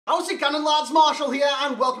How's it going, lads? Marshall here,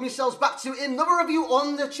 and welcome yourselves back to another review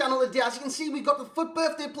on the channel today. As you can see, we've got the FUT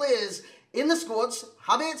Birthday players in the squads,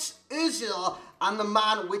 Havertz, Ozil, and the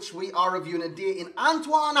man which we are reviewing today in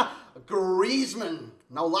Antoine Griezmann.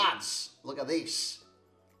 Now, lads, look at this.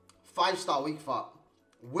 5-star weak FUT.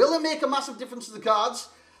 Will it make a massive difference to the cards?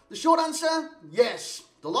 The short answer, yes.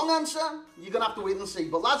 The long answer, you're going to have to wait and see.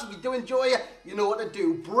 But lads, if you do enjoy it, you know what to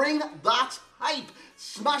do. Bring that hype.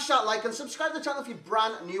 Smash that like and subscribe to the channel if you're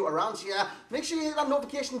brand new around here. Make sure you hit that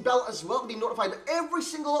notification bell as well to be notified of every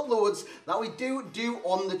single uploads that we do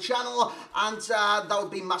on the channel. And that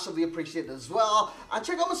would be massively appreciated as well. And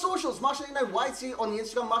check out my socials, Marshall89YT on the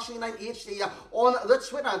Instagram, Marshall89HD on the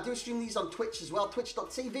Twitter. I do stream these on Twitch as well,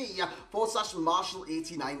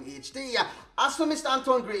 twitch.tv/Marshall89HD. As for Mr.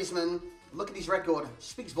 Antoine Griezmann, look at his record.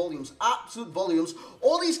 Speaks volumes. Absolute volumes.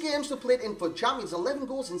 All these games were played in FUT Champions. 11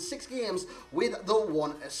 goals in 6 games with the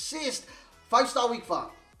 1 assist. 5-star weak FUT.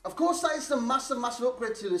 Of course, that is the massive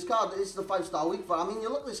upgrade to this card. This is the 5-star weak FUT. I mean, you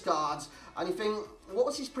look at this cards and you think, what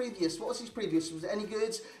was his previous? Was it any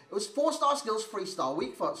good? It was 4-star skills, 3-star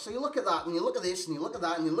weak FUT. So you look at that and you look at this and you look at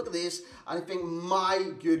that and you look at this and you think,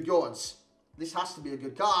 my good gods, this has to be a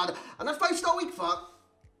good card. And that 5-star weak FUT,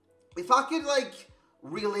 if I could, like,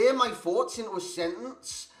 relay my thoughts into a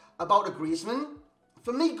sentence about a Griezmann.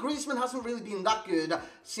 For me, Griezmann hasn't really been that good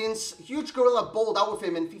since Huge Gorilla bowled out with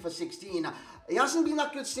him in FIFA 16. He hasn't been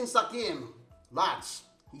that good since that game. Lads,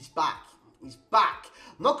 he's back. He's back.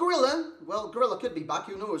 Not Gorilla. Well, Gorilla could be back,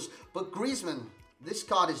 who knows. But Griezmann, this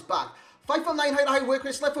card is back. 5'9" height work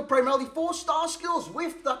rate, left foot primarily, 4-star skills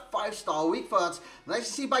with that 5-star weak foot. And as you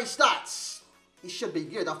see by stats, he should be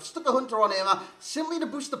good. I've stuck a hunter on him simply to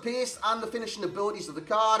boost the pace and the finishing abilities of the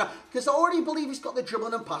card, because I already believe he's got the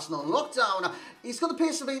dribbling and passing on lockdown. He's got the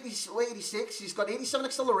pace of 86, he's got 87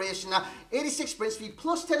 acceleration, 86 sprint speed,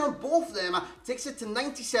 plus 10 on both of them, takes it to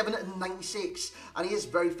 97 and 96, and he is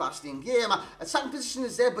very fast in game. Attacking position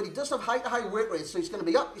is there, but he does have high work rate, so he's going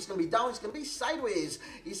to be up, he's going to be down, he's going to be sideways,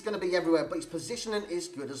 he's going to be everywhere, but his positioning is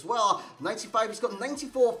good as well. 95, he's got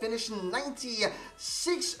 94 finishing,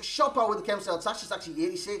 96 shot power with the chem style attack. Is actually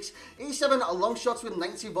 86, 87 long shots with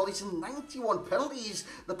 92 volleys and 91 penalties.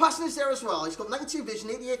 The passing is there as well. He's got 92 vision,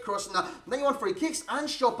 88 crossing, 91 free kicks and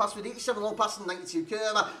short pass with 87 long pass and 92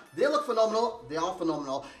 curve. They look phenomenal. They are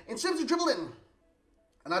phenomenal. In terms of dribbling,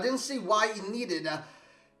 and I didn't see why he needed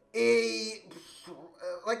a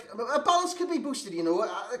balance could be boosted, you know.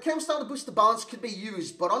 A chem style to boost the balance could be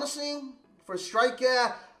used, but honestly, for a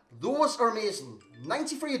striker, those are amazing.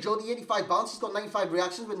 93 agility, 85 bounce, he's got 95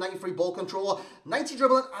 reactions with 93 ball control, 90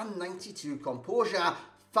 dribbling and 92 composure.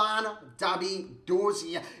 Fan Dabby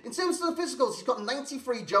Dorsey. In terms of the physicals, he's got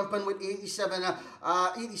 93 jumping with 86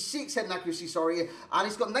 head accuracy, and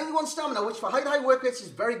he's got 91 stamina, which for high work rates is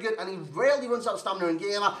very good, and he rarely runs out of stamina in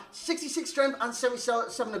game. 66 strength and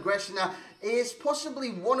 77 aggression is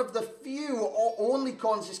possibly one of the few or only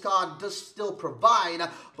cons this card does still provide.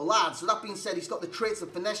 But lads, with that being said, he's got the traits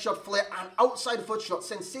of finesse shot, flair, and outside foot shot.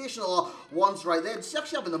 Sensational ones right there. Does he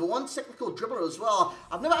actually have another one? Technical dribbler as well.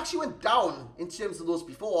 I've never actually went down in terms of those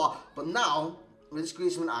before, but now this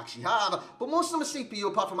Griezmann actually have. But most of them are CPU,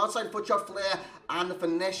 apart from outside foot shot, flair, and the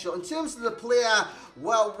finesse shot. In terms of the player,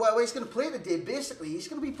 well, where he's going to play today, basically, he's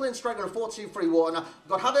going to be playing striker in a 4-2-3-1. We've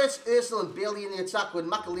got Havertz, Ozil, and Bailey in the attack with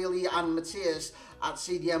Makaleli and Matthias at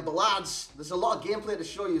CDM. But lads, there's a lot of gameplay to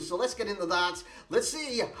show you, so let's get into that. Let's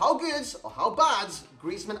see how good or how bad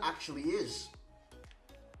Griezmann actually is.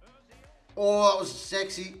 Oh, that was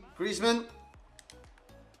sexy. Griezmann.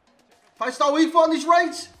 5-star weak foot on his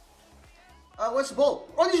right. Where's the ball?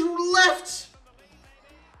 On his left!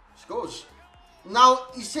 Scores. Now,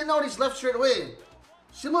 he's hitting out his left straight away.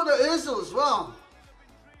 Similar to Ozil as well.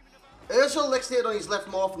 Ozil likes to hit on his left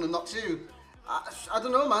more often than not too. I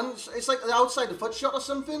don't know, man. It's like the outside the foot shot or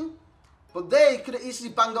something. But there, he could have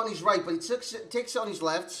easily banged on his right, but he takes it on his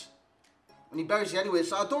left. And he buries it anyway,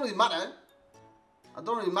 so it don't really matter. But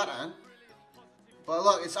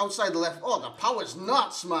look, it's outside the left. Oh, the power's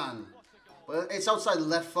nuts, man. But it's outside the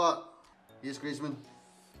left foot. Here's Griezmann.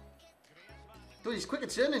 Dude, he's quick at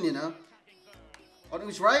turning, you know. On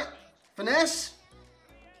his right. Finesse.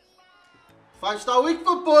 5-star weak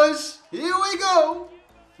foot, boys. Here we go.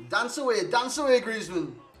 Dance away,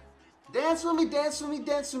 Griezmann. Dance with me, dance with me,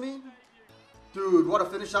 dance with me. Dude, what a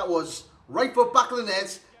finish that was. Right foot back of the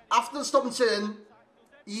net. After the stop and turn.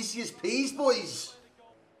 Easy as peas, boys.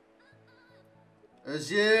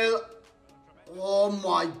 Ozil. Oh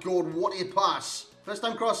my god, what a pass. First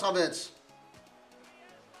time cross, Havertz.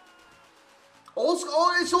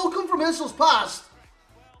 It's all come from Ozil's past.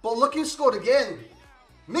 But look who scored again.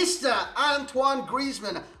 Mr. Antoine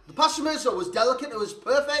Griezmann, The pass from Ozil was delicate, it was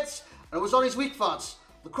perfect, and it was on his weak foot.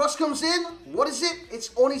 The cross comes in, what is it?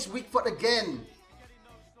 It's on his weak foot again.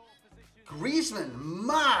 Griezmann,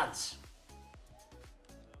 mad.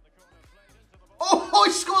 Oh,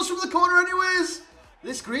 he scores from the corner anyways.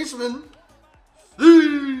 This Griezmann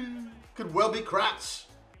could well be cracked.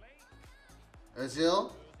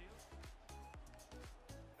 Ozil.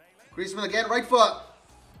 Griezmann again, right foot.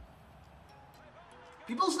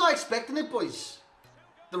 People's not expecting it, boys.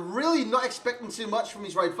 They're really not expecting too much from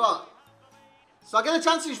his right foot. So I get a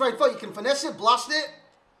chance to his right foot. You can finesse it, blast it.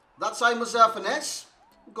 That time was finesse.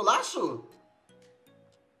 Golasso.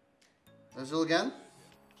 Ozil again.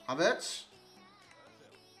 Havertz.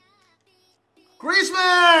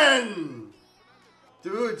 Griezmann!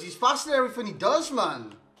 Dude, he's fast at everything he does,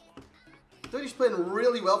 man. Dude, he's playing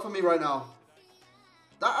really well for me right now.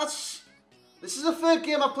 This is the third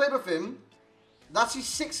game I've played with him. That's his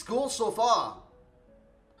 6th goal so far.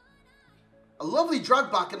 A lovely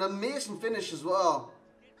drag back and an amazing finish as well.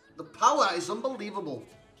 The power is unbelievable.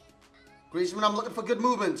 Griezmann, I'm looking for good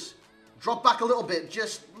movement. Drop back a little bit,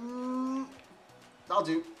 just... that'll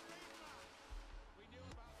do.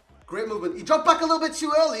 Great movement. He dropped back a little bit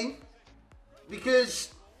too early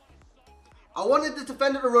because I wanted the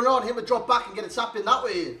defender to run on, him to drop back and get a tap in that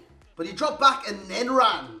way. But he dropped back and then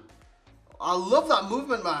ran. I love that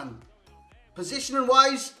movement, man.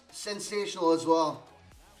 Positioning-wise, sensational as well.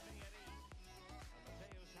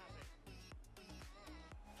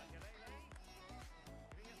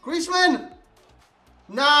 Griezmann!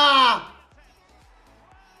 Nah!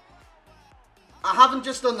 I haven't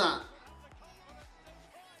just done that.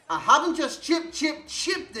 I haven't just chipped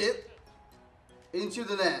it into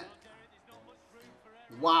the net.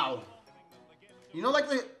 Wow. You know, like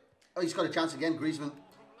the... Oh, he's got a chance again, Griezmann.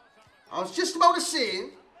 I was just about to say,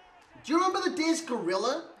 do you remember the days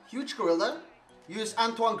Gorilla, huge Gorilla, used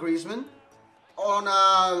Antoine Griezmann on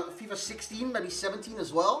FIFA 16, maybe 17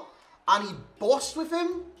 as well? And he bossed with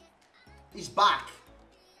him? He's back.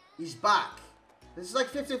 He's back. This is like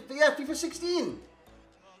FIFA 16.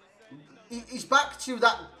 He's back to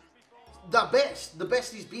the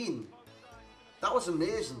best he's been. That was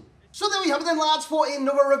amazing. So there we have it then, lads, for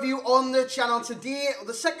another review on the channel today.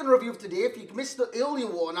 The second review of today, if you missed the earlier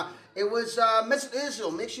one, it was Mesut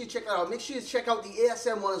Ozil. Make sure you check that out. Make sure you check out the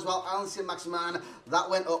ASM one as well, Alan Saint-Maximin. That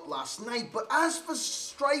went up last night. But as for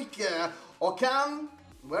striker, or Cam,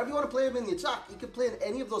 wherever you want to play him in the attack, you can play in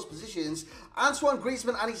any of those positions. Antoine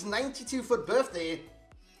Griezmann and his 92-foot birthday,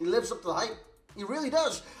 he lives up to the hype. He really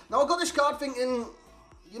does. Now, I got this card thinking,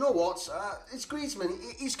 you know what, it's Griezmann.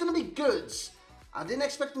 He's going to be good. I didn't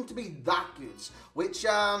expect him to be that good, which,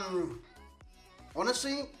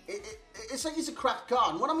 honestly, it's like he's a cracked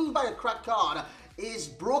card. And what I mean by a cracked card is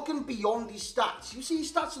broken beyond his stats. You see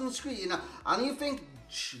his stats on the screen, and you think,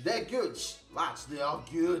 they're good. Lads, they are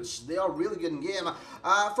good. They are really good in game.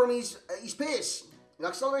 From his pace, the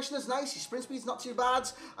acceleration is nice. His sprint speed's not too bad.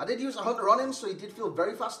 I did use a hunter on him, so he did feel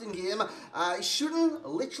very fast in game. His shooting,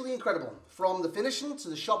 literally incredible. From the finishing to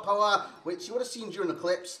the shot power, which you would have seen during the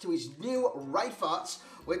clips, to his new right foot,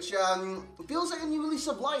 which feels like a new release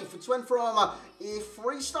of life. It's went from a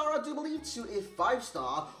 3-star, I do believe, to a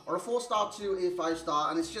 5-star, or a 4-star to a 5-star,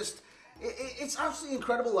 and it's just... It's absolutely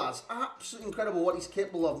incredible, lads. Absolutely incredible what he's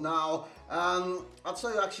capable of now. I'll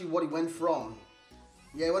tell you actually what he went from.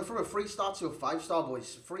 Yeah, he went from a 3-star to a 5-star,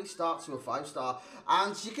 boys. 3-star to a 5-star.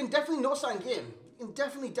 And you can definitely notice that in game. You can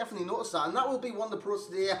definitely notice that. And that will be one of the pros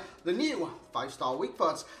today, the new 5-star weak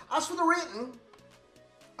foot. As for the rating,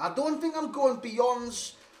 I don't think I'm going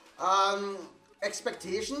beyond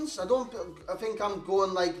expectations. I think I'm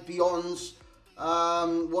going like beyond...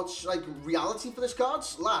 what's like reality for this card?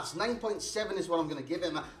 Lads, 9.7 is what I'm going to give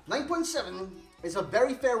him. 9.7 is a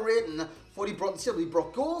very fair rating for what he brought to the table. He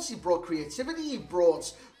brought goals, he brought creativity, he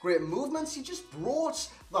brought great movements, he just brought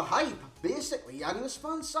the hype, basically, and he was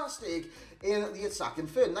fantastic in the attacking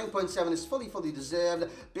third. 9.7 is fully deserved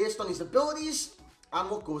based on his abilities and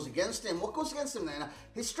what goes against him. What goes against him then?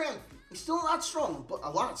 His strength. He's still not that strong,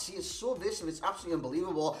 but lads, he is so evasive, it's absolutely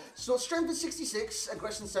unbelievable. So strength is 66,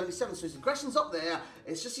 aggression 77, so his aggression's up there,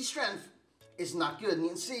 it's just his strength isn't that good. And you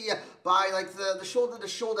can see by like the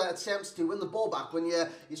shoulder attempts to win the ball back when you're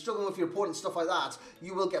struggling with your opponent, stuff like that,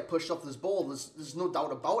 you will get pushed off this ball, there's no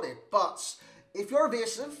doubt about it. But if you're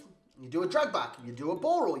evasive, you do a drag back, you do a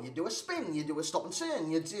ball roll, you do a spin, you do a stop and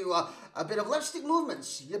turn, you do a bit of left stick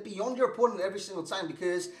movements. You're beyond your opponent every single time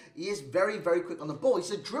because he is very quick on the ball. He's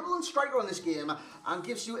a dribbling striker on this game and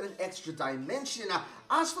gives you an extra dimension.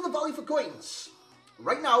 As for the value for coins,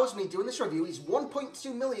 right now, as me doing this review, he's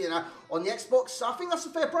 1.2 million on the Xbox. I think that's a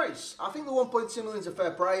fair price. I think the 1.2 million is a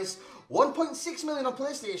fair price. 1.6 million on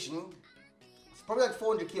PlayStation. It's probably like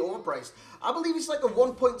 400k overpriced. I believe he's like a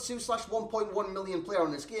 1.2/1.1 million player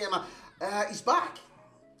on this game. He's back.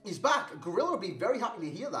 He's back. Gorilla will be very happy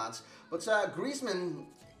to hear that. But Griezmann,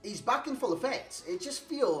 he's back in full effect. It just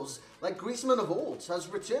feels like Griezmann of old has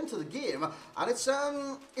returned to the game, and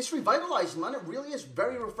it's revitalizing, man. It really is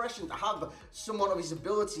very refreshing to have someone of his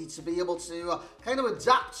ability to be able to kind of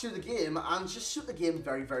adapt to the game and just suit the game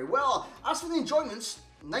very, very well. As for the enjoyment,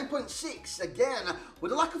 9.6 again,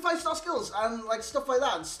 with a lack of 5-star skills and like stuff like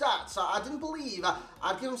that and stats. I didn't believe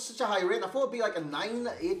I'd give him such a high rate. I thought it'd be like a 9,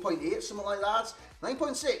 8.8, something like that.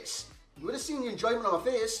 9.6. You would have seen the enjoyment on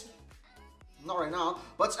my face. Not right now,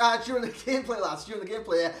 but during the gameplay, lads, during the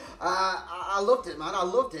gameplay, I loved it, man. I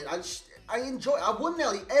loved it. I enjoyed it. I won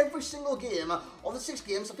nearly every single game of the 6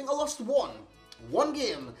 games. I think I lost one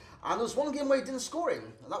game, and there was one game where he didn't score in,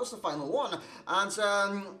 and that was the final one. And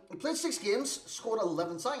he played 6 games, scored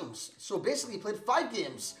 11 times. So basically, he played 5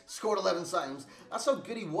 games, scored 11 times. That's how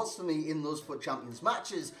good he was for me in those FUT Champions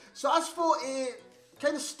matches. So as for a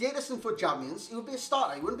kind of status in FUT Champions, he would be a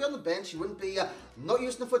starter. He wouldn't be on the bench. He wouldn't be not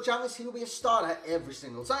used in FUT Champions. He would be a starter every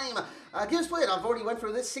single time. Games played, I've already went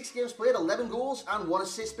through this. 6 games played, 11 goals and 1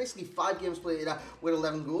 assist. Basically 5 games played with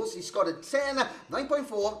 11 goals. He scored a 10,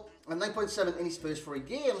 9.4 and 9.7 in his first 3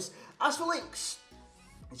 games. As for links,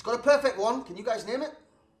 he's got a perfect one. Can you guys name it?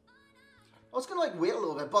 I was going to like wait a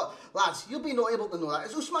little bit, but lads, you'll be not able to know that.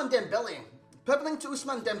 It's Ousmane Dembele. Perfect link to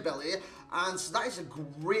Ousmane Dembele, and that is a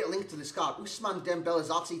great link to this card. Ousmane Dembele's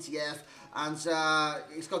RTTF, and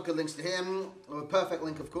he's got good links to him. A perfect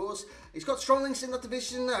link, of course. He's got strong links in that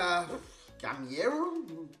division. Gamero,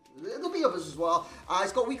 there'll be others as well.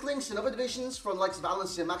 He's got weak links in other divisions, from the likes of Alan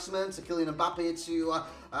Saint-Maximin to Kylian Mbappe to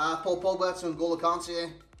Paul Pogba to N'Golo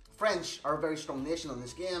Kante. French are a very strong nation on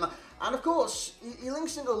this game. And of course, he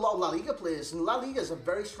links into a lot of La Liga players, and La Liga is a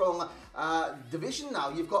very strong division now.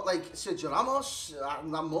 You've got like Sergio Ramos, that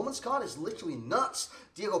Moments card is literally nuts.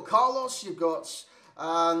 Diego Carlos, you've got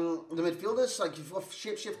the midfielders, like you've got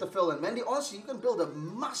Shapeshifter, Phil and Mendy. Honestly, you can build a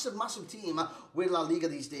massive, massive team with La Liga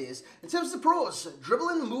these days. In terms of the pros,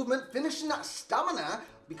 dribbling, movement, finishing, stamina,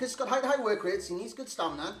 because he's got high work rates, he needs good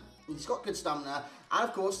stamina. He's got good stamina, and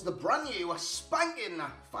of course the brand new spanking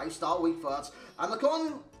 5-star weak foot. And the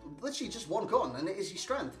con, literally just one con, and it is his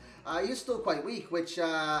strength. He is still quite weak, which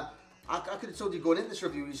I could have told you going into this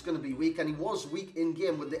review he's going to be weak, and he was weak in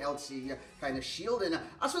game with the LT kind of shielding.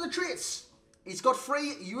 As for the traits, he's got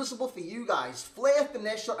 3 usable for you guys: flair,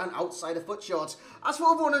 finesse shot, and outsider foot shots. As for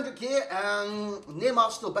over 100k,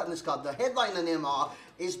 Neymar's still better than this card. The headliner Neymar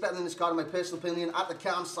is better than this card in my personal opinion at the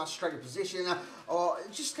cam/striker position, or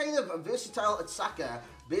just kind of a versatile attacker,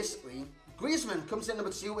 basically. Griezmann comes in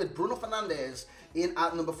number 2 with Bruno Fernandes in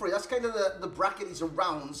at number 3. That's kind of the bracket he's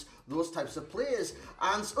around those types of players.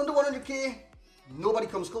 And under 100k, nobody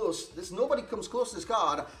comes close. Nobody comes close to this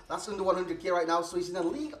card. That's under 100k right now, so he's in a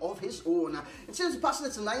league of his own. In terms of passing,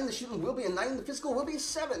 it's a 9. The shooting will be a 9. The physical will be a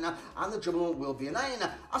 7. And the dribbling will be a 9.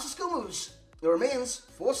 As for skill moves, it remains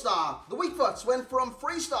 4-star. The weak foots went from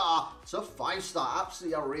 3-star to 5-star.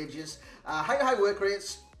 Absolutely outrageous. High work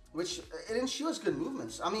rates, which it ensures good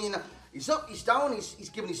movements. I mean, he's up, he's down, he's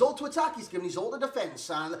giving his ult to attack, he's giving his ult to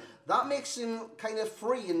defense, and that makes him kind of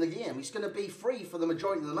free in the game. He's going to be free for the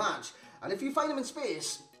majority of the match. And if you find him in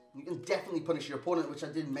space, you can definitely punish your opponent, which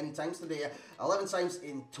I did many times today. 11 times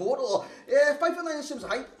in total. 5'9" in terms of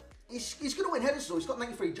height. He's going to win headers, though. He's got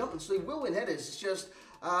 93 jumping, so he will win headers. It's just,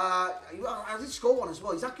 I did score one as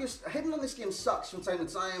well. He's accurate. Heading on this game sucks from time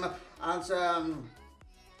to time, and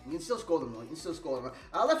you can still score them, though. You can still score them.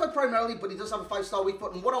 Left foot primarily, but he does have a 5-star weak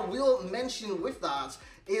foot. And what I will mention with that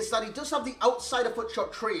is that he does have the outsider foot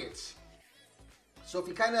shot trait. So if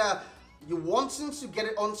you want him to get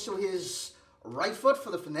it onto his right foot for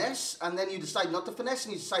the finesse, and then you decide not to finesse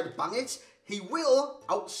and you decide to bang it, he will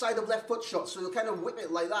outside of left foot shot. So he'll kind of whip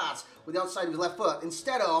it like that with the outside of his left foot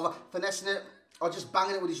instead of finessing it or just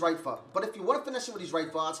banging it with his right foot. But if you want to finesse it with his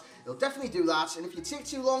right foot, he'll definitely do that. And if you take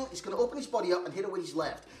too long, he's going to open his body up and hit it with his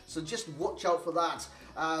left. So just watch out for that.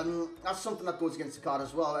 That's something that goes against the card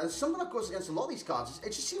as well. And something that goes against a lot of these cards.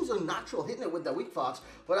 It just seems unnatural hitting it with their weak foot.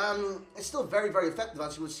 But it's still very, very effective,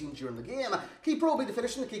 as you would have seen during the game. Key pro will be the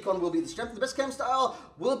finishing. The key con will be the strength. The best chem style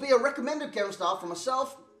will be a recommended chem style for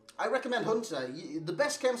myself. I recommend Hunter. The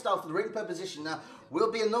best chem style for the rating per position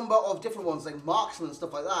will be a number of different ones, like marksman and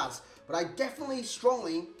stuff like that. But I definitely,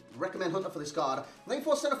 strongly recommend Hunter for this card.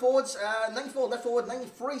 94 centre forwards, 94 left forward,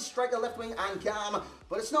 93 striker, left wing, and cam.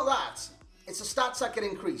 But it's not that. it's the stats that get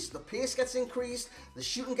increased. The pace gets increased, the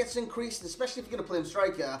shooting gets increased, and especially if you're going to play him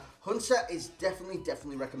striker, Hunter is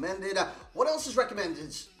definitely recommended. What else is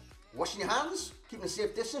recommended? Washing your hands, keeping a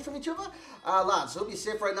safe distance from each other. Lads, hope you're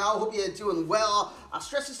safe right now, hope you're doing well. I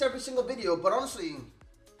stress this every single video, but honestly,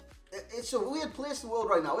 it's a weird place in the world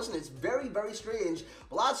right now, isn't it? It's very strange.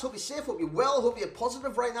 But lads, hope you're safe, hope you're well, hope you're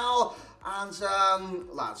positive right now. And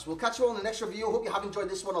lads, we'll catch you all in the next review. Hope you have enjoyed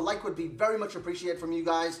this one. A like would be very much appreciated from you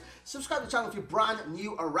guys. Subscribe to the channel if you're brand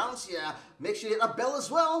new around here. Make sure you hit that bell as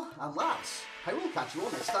well. And lads, I will catch you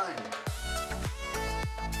all next time.